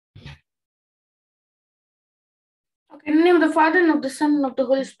Okay, in the name of the Father, and of the Son, and of the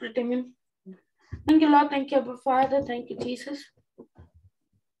Holy Spirit, amen. Thank you, Lord. Thank you, Abba Father. Thank you, Jesus.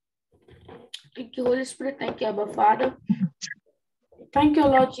 Thank you, Holy Spirit. Thank you, Abba Father. Thank you,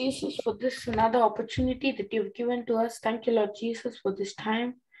 Lord Jesus, for this another opportunity that you've given to us. Thank you, Lord Jesus, for this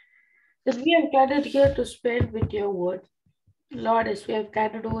time that we have gathered here to spend with your word. Lord, as we have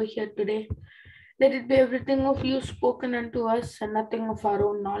gathered over here today, let it be everything of you spoken unto us and nothing of our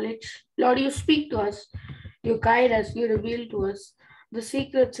own knowledge. Lord, you speak to us, you guide us, you reveal to us the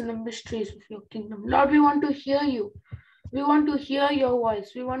secrets and the mysteries of your kingdom. Lord, we want to hear you. We want to hear your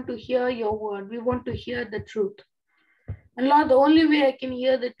voice. We want to hear your word. We want to hear the truth. And Lord, the only way I can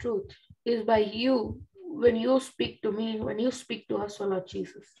hear the truth is by you when you speak to me, when you speak to us, O Lord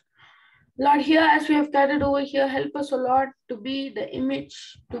Jesus. Lord, here as we have gathered over here, help us, O Lord, to be the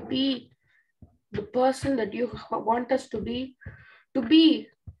image, to be the person that you want us to be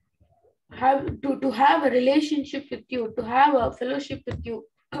have a relationship with you, to have a fellowship with you,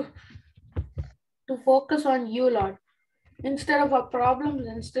 to focus on you, Lord, instead of our problems,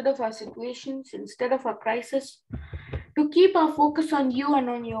 instead of our situations, instead of our crisis, to keep our focus on you and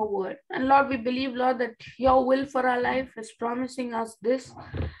on your word. And Lord, we believe, Lord, that your will for our life is promising us this,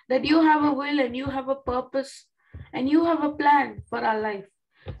 that you have a will and you have a purpose and you have a plan for our life.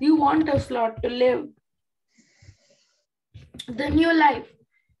 You want us, Lord, to live the new life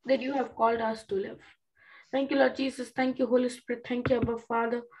that you have called us to live. Thank you, Lord Jesus. Thank you, Holy Spirit. Thank you, Abba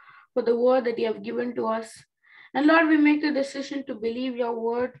Father, for the word that you have given to us. And Lord, we make the decision to believe your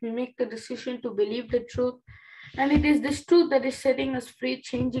word. We make the decision to believe the truth. And it is this truth that is setting us free,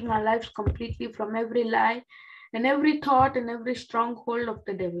 changing our lives completely from every lie and every thought and every stronghold of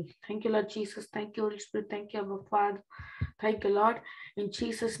the devil. Thank you, Lord Jesus. Thank you, Holy Spirit. Thank you, Abba Father. Thank you, Lord. In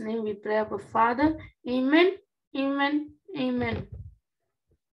Jesus' name we pray, Abba Father. Amen. Amen. Amen.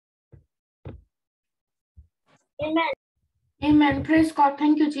 Amen. Amen. Praise God.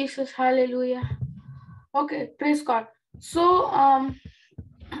 Thank you, Jesus. Hallelujah. Okay, praise God. So,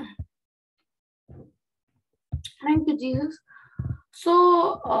 thank you, Jesus.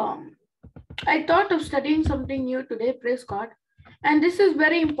 So, I thought of studying something new today, praise God. And this is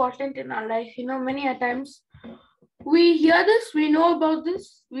very important in our life. You know, many a times we hear this, we know about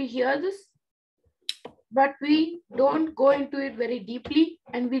this, we hear this, but we don't go into it very deeply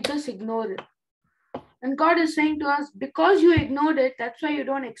and we just ignore it. And God is saying to us, because you ignored it, that's why you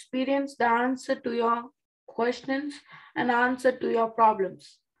don't experience the answer to your questions and answer to your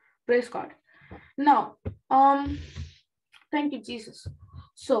problems. Praise God. Now, thank you, Jesus.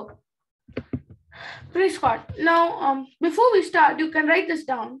 So, praise God. Now, before we start, you can write this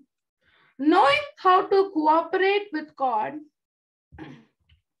down. Knowing how to cooperate with God,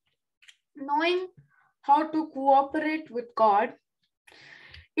 knowing how to cooperate with God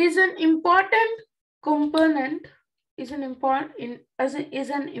is an important component, is an important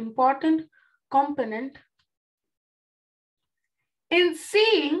component in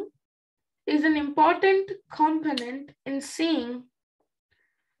seeing, is an important component in seeing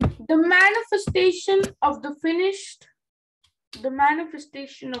the manifestation of the finished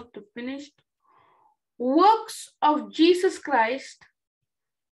works of Jesus Christ,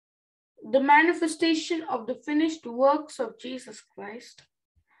 the manifestation of the finished works of Jesus Christ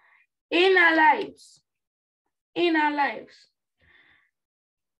in our lives.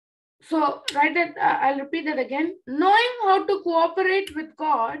 So write that, I'll repeat that again. Knowing how to cooperate with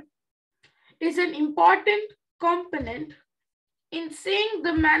God is an important component in seeing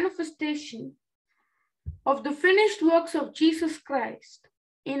the manifestation of the finished works of Jesus Christ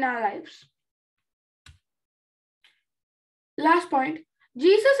in our lives. Last point,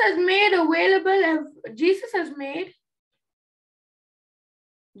 Jesus has made available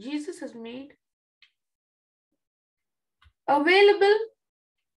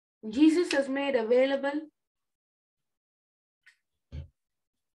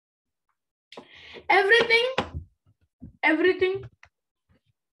everything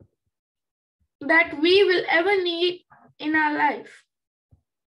that we will ever need in our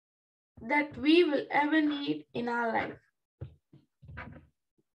life.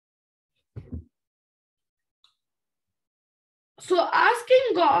 So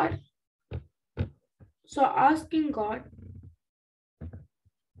asking God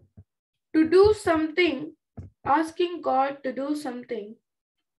to do something,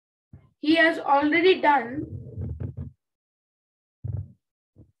 He has already done,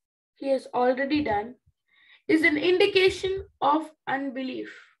 is an indication of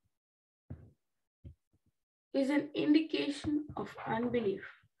unbelief.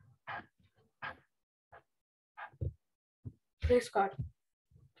 Praise God.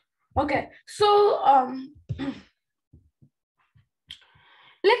 Okay, so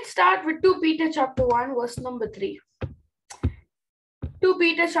Let's start with 2 Peter chapter 1, verse number 3. 2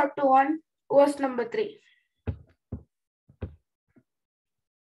 Peter chapter 1, verse number 3.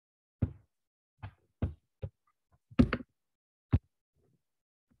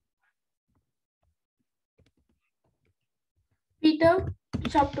 Peter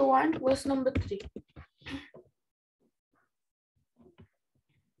chapter 1, verse number 3.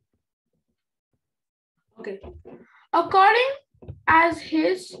 Okay. According as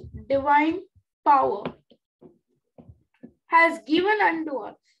his divine power has given unto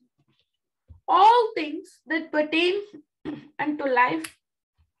us all things that pertain unto life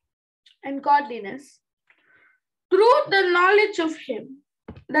and godliness, through the knowledge of him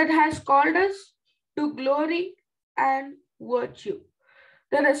that has called us to glory and virtue.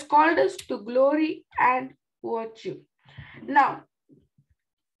 That has called us to glory and virtue. Now,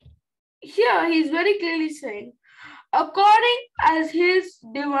 here he is very clearly saying, according as his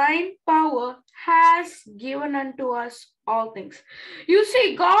divine power has given unto us all things. You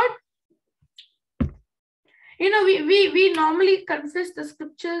see, God, we normally confess the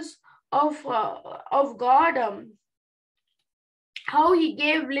scriptures of God, how he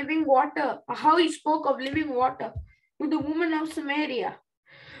gave living water, how he spoke of living water to the woman of Samaria.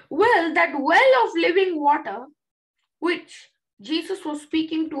 Well, that well of living water, which Jesus was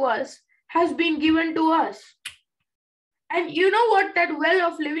speaking to us, has been given to us. And you know what that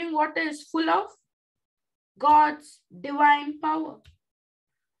well of living water is full of? God's divine power.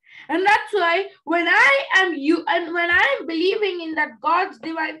 And that's why when I am believing in that God's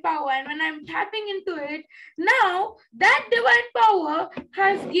divine power, and when I'm tapping into it, now that divine power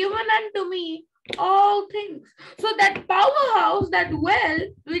has given unto me all things. So that powerhouse, that well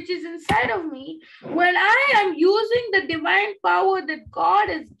which is inside of me, when I am using the divine power that God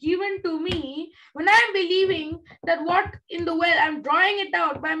has given to me, when I'm believing that what in the well, I'm drawing it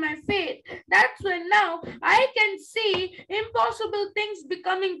out by my faith, that's when now I can see impossible things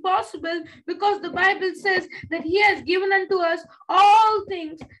becoming possible, because the Bible says that he has given unto us all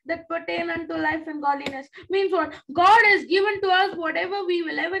things that pertain unto life and godliness. Means what? God has given to us whatever we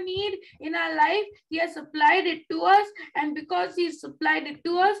will ever need in our life. He has supplied it to us, and because he supplied it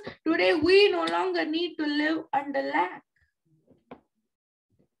to us, today we no longer need to live under lack.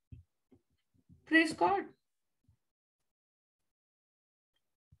 Praise God.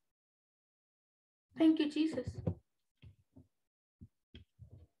 Thank you, Jesus.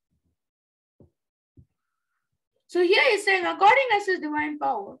 So here he's saying, according as his divine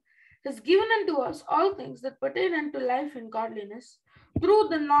power has given unto us all things that pertain unto life and godliness, through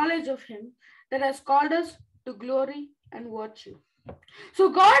the knowledge of him that has called us to glory and virtue. So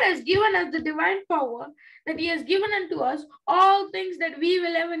God has given us the divine power, that he has given unto us all things that we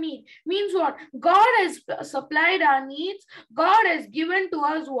will ever need. Means what? God has supplied our needs. God has given to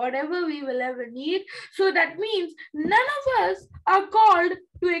us whatever we will ever need. So that means none of us are called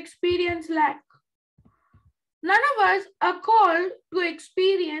to experience lack. None of us are called to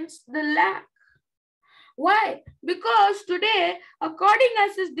experience the lack. Why? Because today, according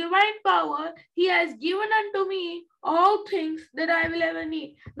as his divine power, he has given unto me all things that I will ever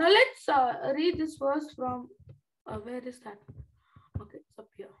need. Now let's read this verse from, where is that? Okay, it's up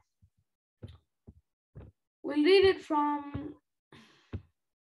here. We'll read it from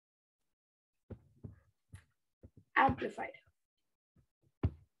Amplified.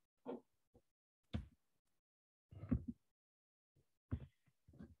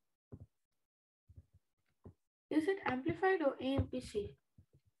 Is it Amplified or AMPC?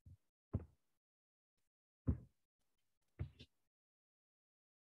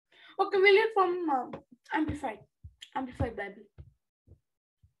 Okay, we'll read from Amplified Bible.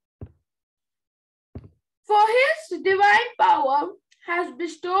 For his divine power has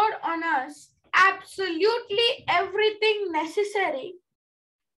bestowed on us absolutely everything necessary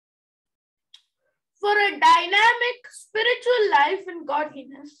for a dynamic spiritual life and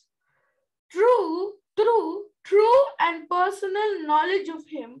godliness, through true and personal knowledge of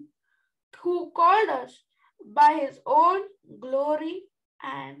him who called us by his own glory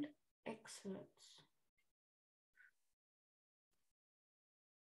and excellence.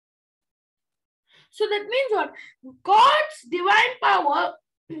 So that means what? God's divine power,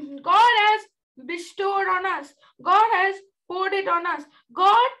 God has bestowed on us. God has poured it on us.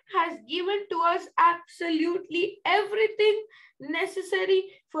 God has given to us absolutely everything necessary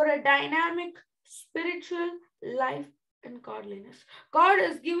for a dynamic spiritual life and godliness. God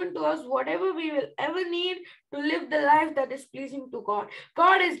has given to us whatever we will ever need to live the life that is pleasing to God.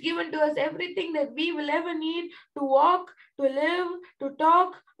 God has given to us everything that we will ever need to walk, to live, to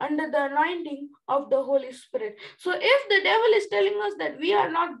talk under the anointing of the Holy Spirit. So if the devil is telling us that we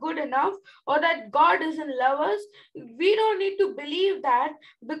are not good enough or that God doesn't love us, we don't need to believe that,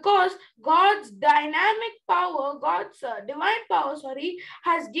 because God's dynamic power, God's divine power,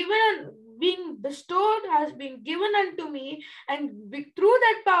 has been bestowed, has been given unto me, and through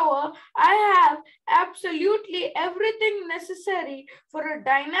that power, I have absolutely everything necessary for a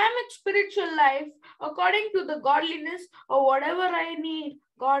dynamic spiritual life according to the godliness or whatever I need.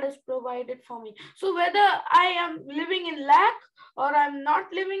 God has provided for me. So whether I am living in lack or I'm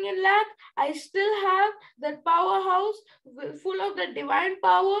not living in lack, I still have that powerhouse full of the divine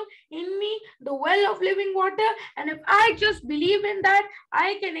power in me, the well of living water. And if I just believe in that,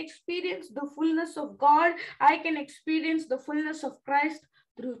 I can experience the fullness of God. I can experience the fullness of Christ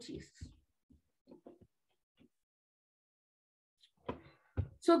through Jesus.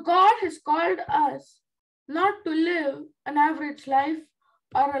 So God has called us not to live an average life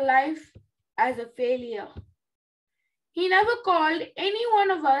or a life as a failure. He never called any one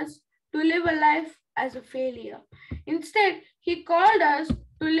of us to live a life as a failure. Instead, he called us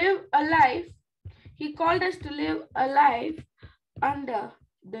to live a life. He called us to live a life under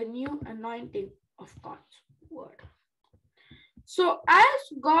the new anointing of God's word. So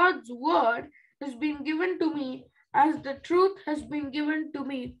as God's word has been given to me, as the truth has been given to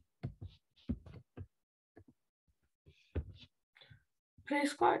me,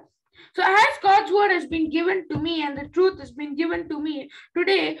 praise God. So as God's word has been given to me and the truth has been given to me,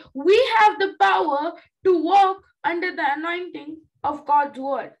 today we have the power to walk under the anointing of God's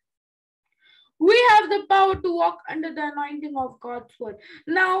word. We have the power to walk under the anointing of God's word.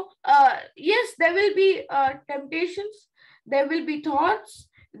 Now, yes, there will be temptations, there will be thoughts,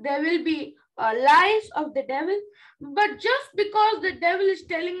 there will be lies of the devil. But just because the devil is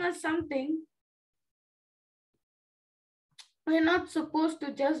telling us something, we're not supposed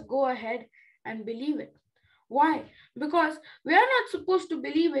to just go ahead and believe it. Why? Because we are not supposed to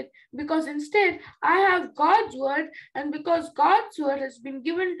believe it, because instead I have God's word, and because God's word has been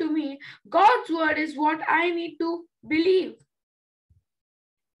given to me, God's word is what I need to believe.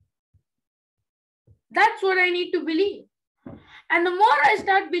 That's what I need to believe. And the more I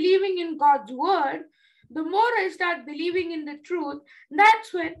start believing in God's word, the more I start believing in the truth,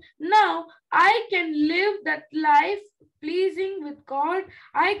 that's when now I can live that life pleasing with God.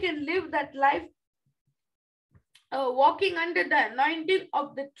 I can live that life walking under the anointing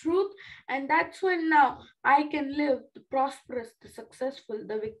of the truth. And that's when now I can live the prosperous, the successful,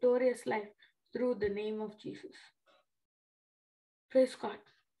 the victorious life through the name of Jesus. Praise God.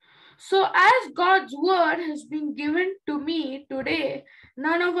 So as God's word has been given to me today,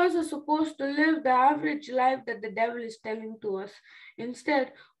 none of us are supposed to live the average life that the devil is telling to us.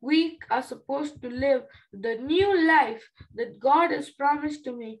 Instead, we are supposed to live the new life that God has promised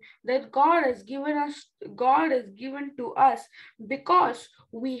to me, that God has given to us, because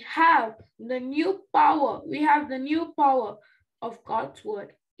we have the new power. We have the new power of God's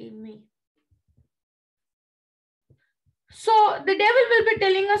word in me. So the devil will be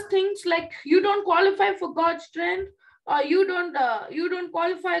telling us things like, you don't qualify for God's strength, or you don't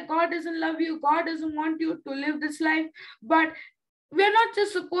qualify, God doesn't love you, God doesn't want you to live this life. But we're not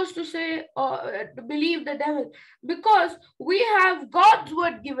just supposed to say to believe the devil, because we have God's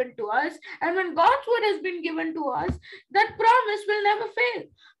word given to us, and when God's word has been given to us, that promise will never fail.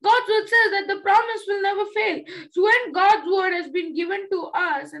 God's word says that the promise will never fail. So when God's word has been given to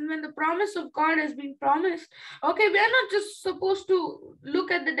us, and when the promise of God has been promised, okay, we are not just supposed to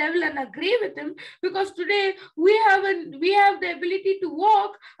look at the devil and agree with him, because today we have the ability to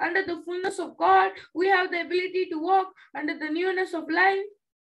walk under the fullness of God. We have the ability to walk under the newness of life.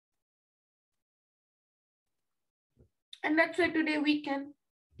 And that's why today we can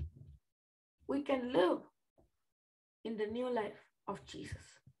live in the new life of Jesus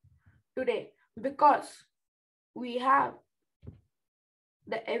today, because we have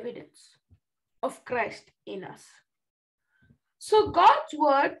the evidence of Christ in us. So God's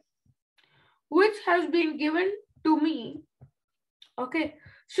word, which has been given to me, okay,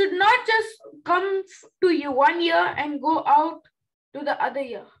 should not just come to you 1 year and go out to the other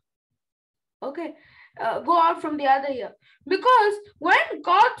year. Okay, go out from the other year. Because when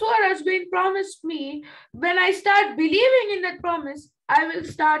God's word has been promised me, when I start believing in that promise, I will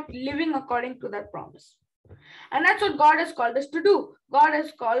start living according to that promise. And that's what God has called us to do. God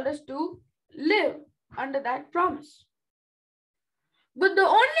has called us to live under that promise. But the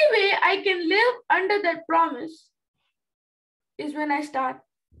only way I can live under that promise is when I start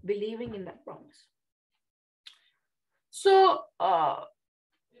believing in that promise. So,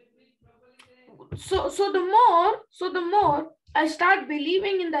 the more I start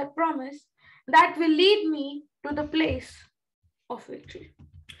believing in that promise, that will lead me to the place of victory.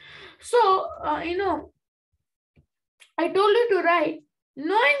 So, I told you to write,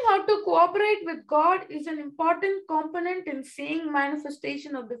 knowing how to cooperate with God is an important component in seeing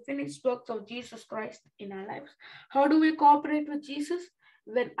manifestation of the finished works of Jesus Christ in our lives. How do we cooperate with Jesus?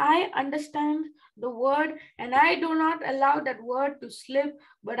 When I understand the word and I do not allow that word to slip,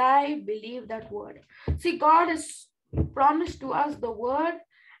 but I believe that word. See, God has promised to us the word,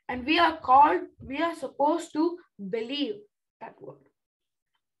 and we are supposed to believe that word.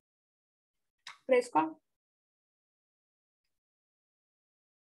 Praise God.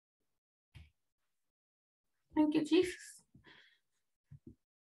 Thank you, Jesus.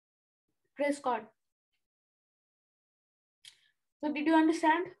 Praise God. So did you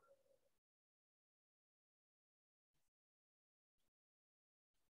understand?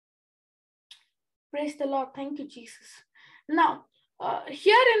 Praise the Lord. Thank you, Jesus. Now,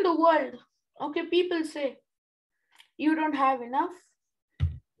 here in the world, okay, people say, you don't have enough.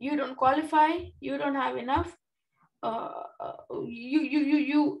 You don't qualify. You don't have enough.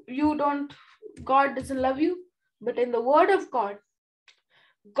 You don't, God doesn't love you. But in the word of God,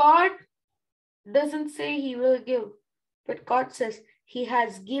 God doesn't say he will give, but God says he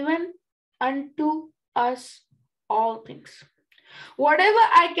has given unto us all things. Whatever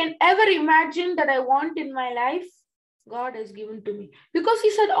I can ever imagine that I want in my life, God has given to me, because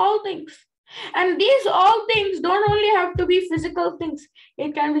he said all things. And these all things don't only have to be physical things,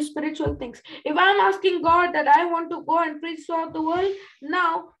 it can be spiritual things. If I'm asking God that I want to go and preach throughout the world,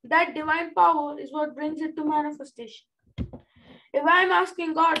 now that divine power is what brings it to manifestation. If I'm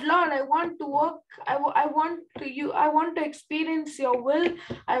asking God, Lord, I want to work, I want to experience your will,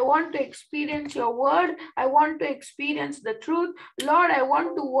 I want to experience your word, I want to experience the truth, Lord, I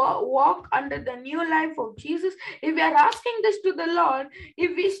want to walk under the new life of Jesus. If we are asking this to the Lord,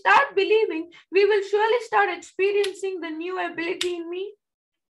 if we start believing, we will surely start experiencing the new ability in me.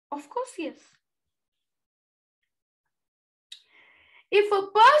 Of course, yes. If a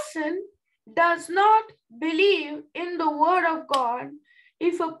person does not believe in the word of God,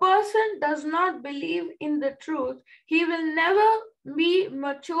 if a person does not believe in the truth, he will never be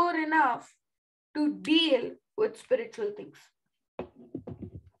mature enough to deal with spiritual things.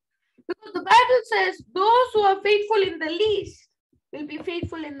 Because the Bible says, those who are faithful in the least will be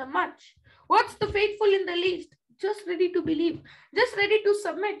faithful in the much. What's the faithful in the least? Just ready to believe, just ready to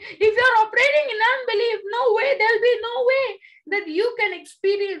submit. If you're operating in unbelief, no way, there'll be no way that you can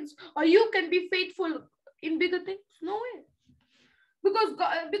experience or you can be faithful in bigger things. No way. Because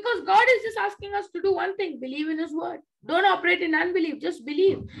God is just asking us to do one thing, believe in his word. Don't operate in unbelief, just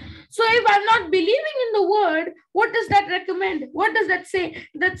believe. So if I'm not believing in the word, what does that recommend? What does that say?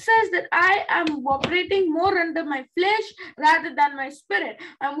 That says that I am operating more under my flesh rather than my spirit.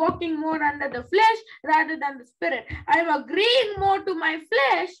 I'm walking more under the flesh rather than the spirit. I'm agreeing more to my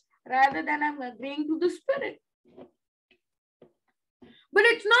flesh rather than I'm agreeing to the spirit. But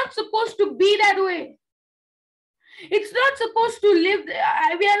it's not supposed to be that way. It's not supposed to live,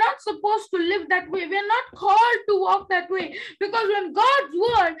 we are not supposed to live that way. We are not called to walk that way. Because when God's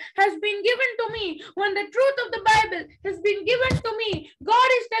word has been given to me, when the truth of the Bible has been given to me, God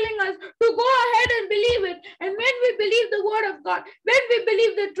is telling us to go ahead and believe it. And when we believe the word of God, when we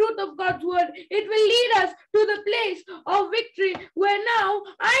believe the truth of God's word, it will lead us to the place of victory, where now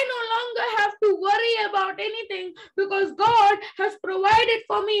I no longer have to worry about anything, because God has provided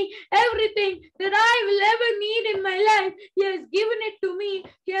for me everything that I will ever need in my life. He has given it to me.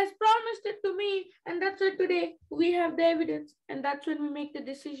 He has promised it to me. And that's why today we have the evidence. And that's when we make the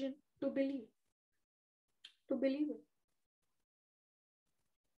decision to believe. To believe it.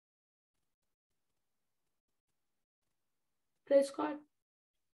 Praise God.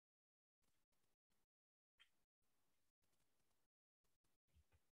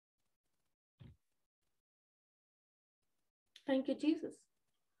 Thank you, Jesus.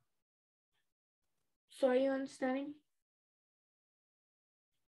 So are you understanding?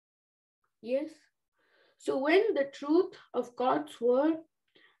 Yes. So when the truth of God's word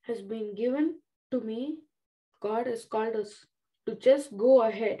has been given to me, God has called us to just go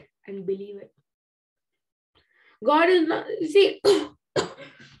ahead and believe it. God is not, see,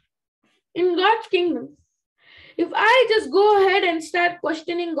 in God's kingdom, if I just go ahead and start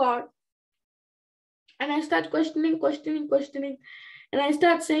questioning God, and I start questioning, and I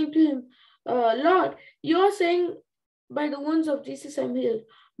start saying to him, Lord, you're saying by the wounds of Jesus I'm healed.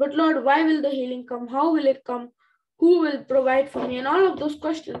 But Lord, why will the healing come? How will it come? Who will provide for me? And all of those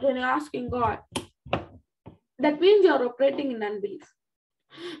questions when you're asking God, that means you're operating in unbelief.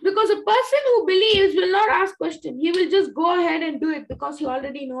 Because a person who believes will not ask questions. He will just go ahead and do it because he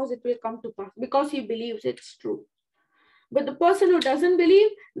already knows it will come to pass, because he believes it's true. But the person who doesn't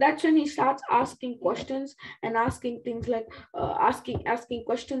believe, that's when he starts asking questions and asking things like asking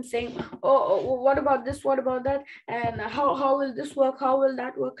questions, saying, oh, what about this? What about that? And how will this work? How will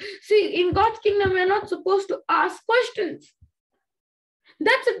that work? See, in God's kingdom, we're not supposed to ask questions.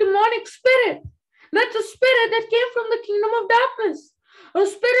 That's a demonic spirit. That's a spirit that came from the kingdom of darkness. A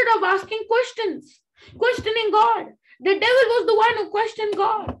spirit of asking questions, questioning God. The devil was the one who questioned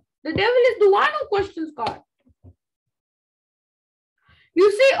God. The devil is the one who questions God. You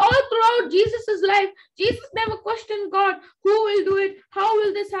see, all throughout Jesus' life, Jesus never questioned God. Who will do it? How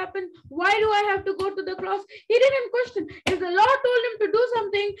will this happen? Why do I have to go to the cross? He didn't question. If the Lord told him to do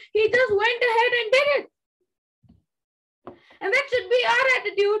something, he just went ahead and did it. And that should be our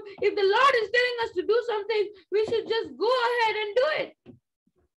attitude. If the Lord is telling us to do something, we should just go ahead and do it.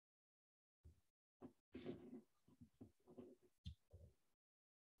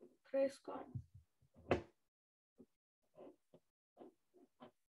 Praise God.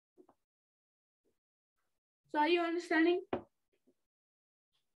 So are you understanding?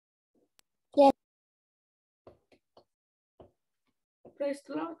 Yes. Praise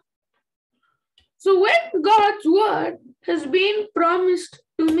the Lord. So when God's word has been promised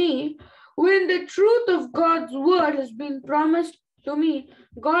to me, when the truth of God's word has been promised to me,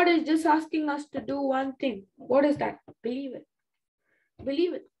 God is just asking us to do one thing. What is that? Believe it.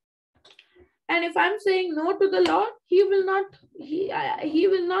 Believe it. And if I'm saying no to the Lord, he will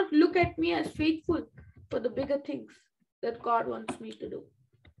not look at me as faithful for the bigger things that God wants me to do.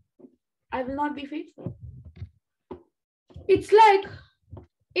 I will not be faithful. It's like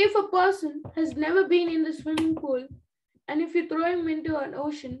if a person has never been in the swimming pool, and if you throw him into an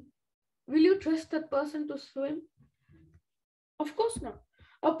ocean, will you trust that person to swim? Of course not.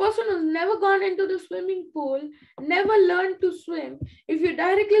 A person who's never gone into the swimming pool, never learned to swim, if you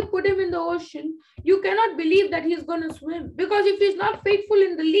directly put him in the ocean, you cannot believe that he's going to swim. Because if he's not faithful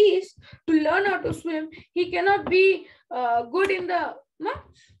in the least to learn how to swim, he cannot be good in the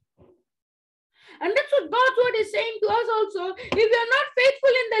much. And that's what God's word is saying to us also. If you're not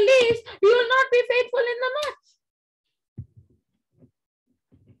faithful in the least, you will not be faithful in the much.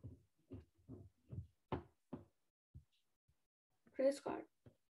 Praise God.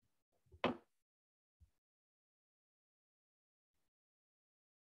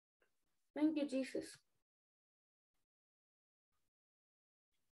 Thank you, Jesus.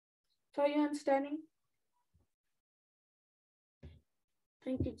 So are you understanding?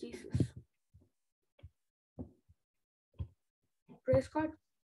 Thank you, Jesus. Praise God.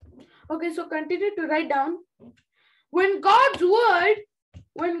 Okay, so continue to write down. When God's word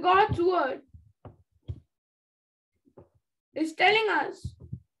is telling us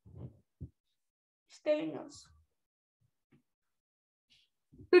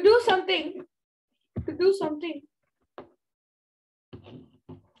to do something,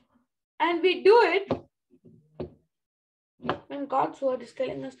 and we do it. When God's word is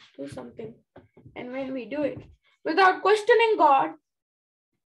telling us to do something, and when we do it without questioning God,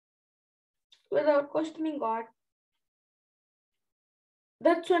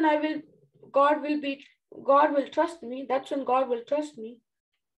 that's when God will trust me. That's when God will trust me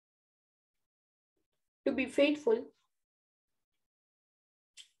to be faithful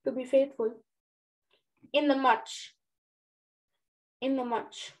in the much.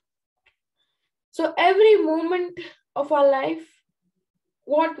 So every moment of our life,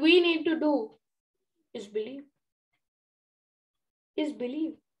 what we need to do is believe.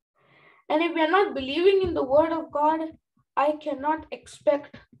 And if we are not believing in the word of God, I cannot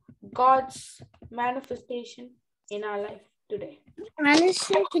expect God's manifestation in our life today.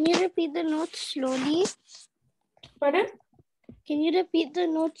 Aliston, can you repeat the notes slowly? Pardon? Can you repeat the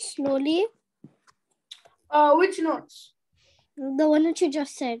notes slowly? Which notes? The one that you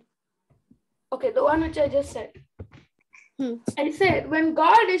just said. Okay, the one which I just said. I said, when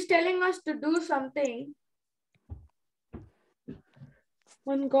God is telling us to do something,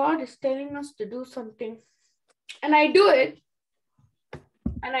 and I do it,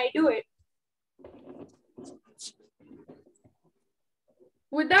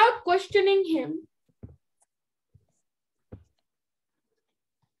 without questioning him,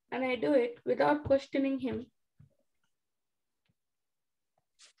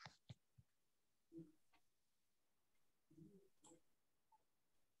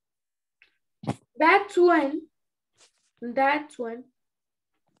 that's when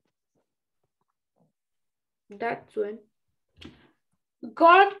That's when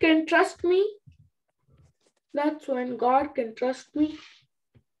God can trust me. That's when God can trust me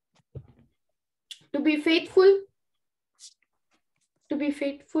to be faithful,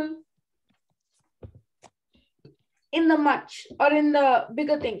 in the much or in the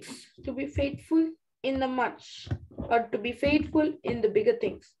bigger things, to be faithful in the much or to be faithful in the bigger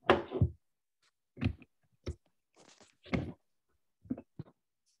things.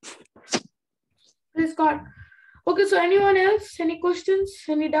 Praise God. Okay, so anyone else? Any questions?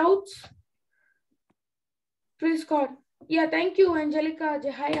 Any doubts? Praise God. Yeah, thank you, Angelica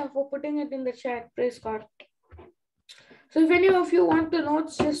Jahaya, for putting it in the chat. Praise God. So if any of you want the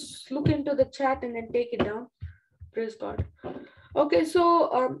notes, just look into the chat and then take it down. Praise God. Okay,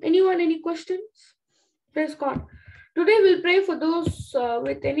 so anyone, any questions? Praise God. Today we'll pray for those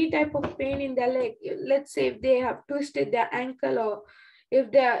with any type of pain in their leg. Let's say if they have twisted their ankle, or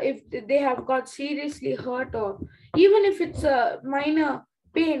if they have got seriously hurt, or even if it's a minor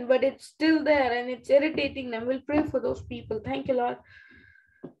pain, but it's still there and it's irritating them. We'll pray for those people. Thank you, Lord.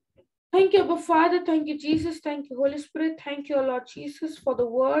 Thank you, Abba Father. Thank you, Jesus. Thank you, Holy Spirit. Thank you, Lord Jesus, for the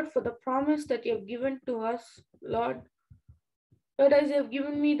word, for the promise that you have given to us, Lord. Lord, as you have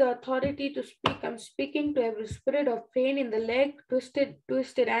given me the authority to speak, I'm speaking to every spirit of pain in the leg,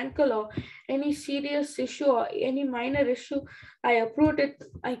 twisted ankle, or any serious issue or any minor issue. I uproot it,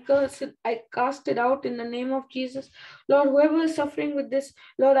 I curse it, I cast it out in the name of Jesus. Lord, whoever is suffering with this,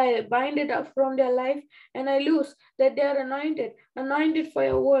 Lord, I bind it up from their life, and I loose that they are anointed for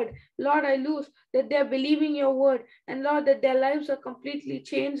your word. Lord, I loose that they are believing your word, and Lord, that their lives are completely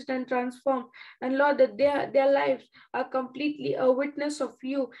changed and transformed, and Lord, that their lives are completely a witness of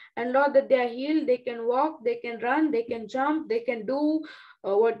you, and Lord, that they are healed, they can walk, they can run, they can jump, they can do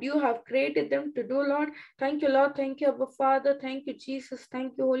what you have created them to do, Lord. Thank you, Lord. Thank you, Abba Father. Thank you, Jesus.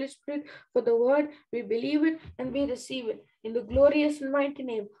 Thank you, Holy Spirit, for the word. We believe it and we receive it in the glorious and mighty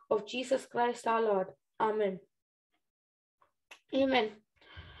name of Jesus Christ our Lord. Amen. Amen.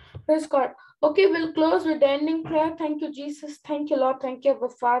 Praise God. Okay, we'll close with the ending prayer. Thank you, Jesus. Thank you, Lord. Thank you, Abba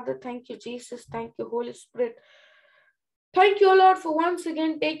Father. Thank you, Jesus. Thank you, Holy Spirit. Thank you, Lord, for once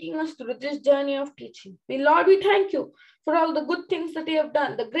again taking us through this journey of teaching. Lord, we thank you for all the good things that you have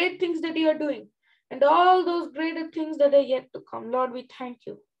done, the great things that you are doing, and all those greater things that are yet to come. Lord, we thank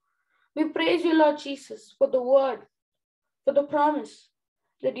you. We praise you, Lord Jesus, for the word, for the promise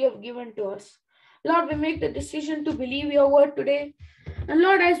that you have given to us. Lord, we make the decision to believe your word today. And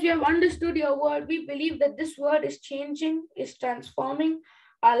Lord, as we have understood your word, we believe that this word is changing, is transforming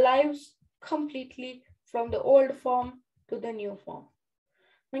our lives completely from the old form to the new form.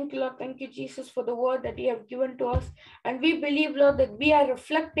 Thank you, Lord. Thank you, Jesus, for the word that you have given to us. And we believe, Lord, that we are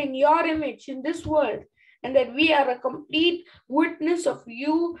reflecting your image in this world, and that we are a complete witness of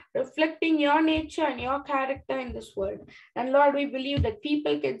you, reflecting your nature and your character in this world. And Lord, we believe that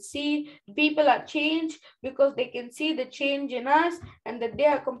people can see, people are changed because they can see the change in us, and that they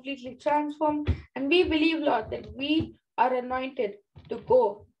are completely transformed. And we believe, Lord, that we are anointed to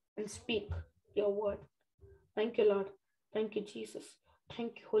go and speak your word. Thank you, Lord. Thank you, Jesus.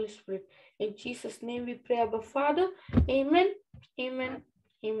 Thank you, Holy Spirit. In Jesus' name we pray, Abba Father. Amen. Amen.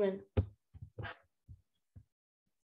 Amen.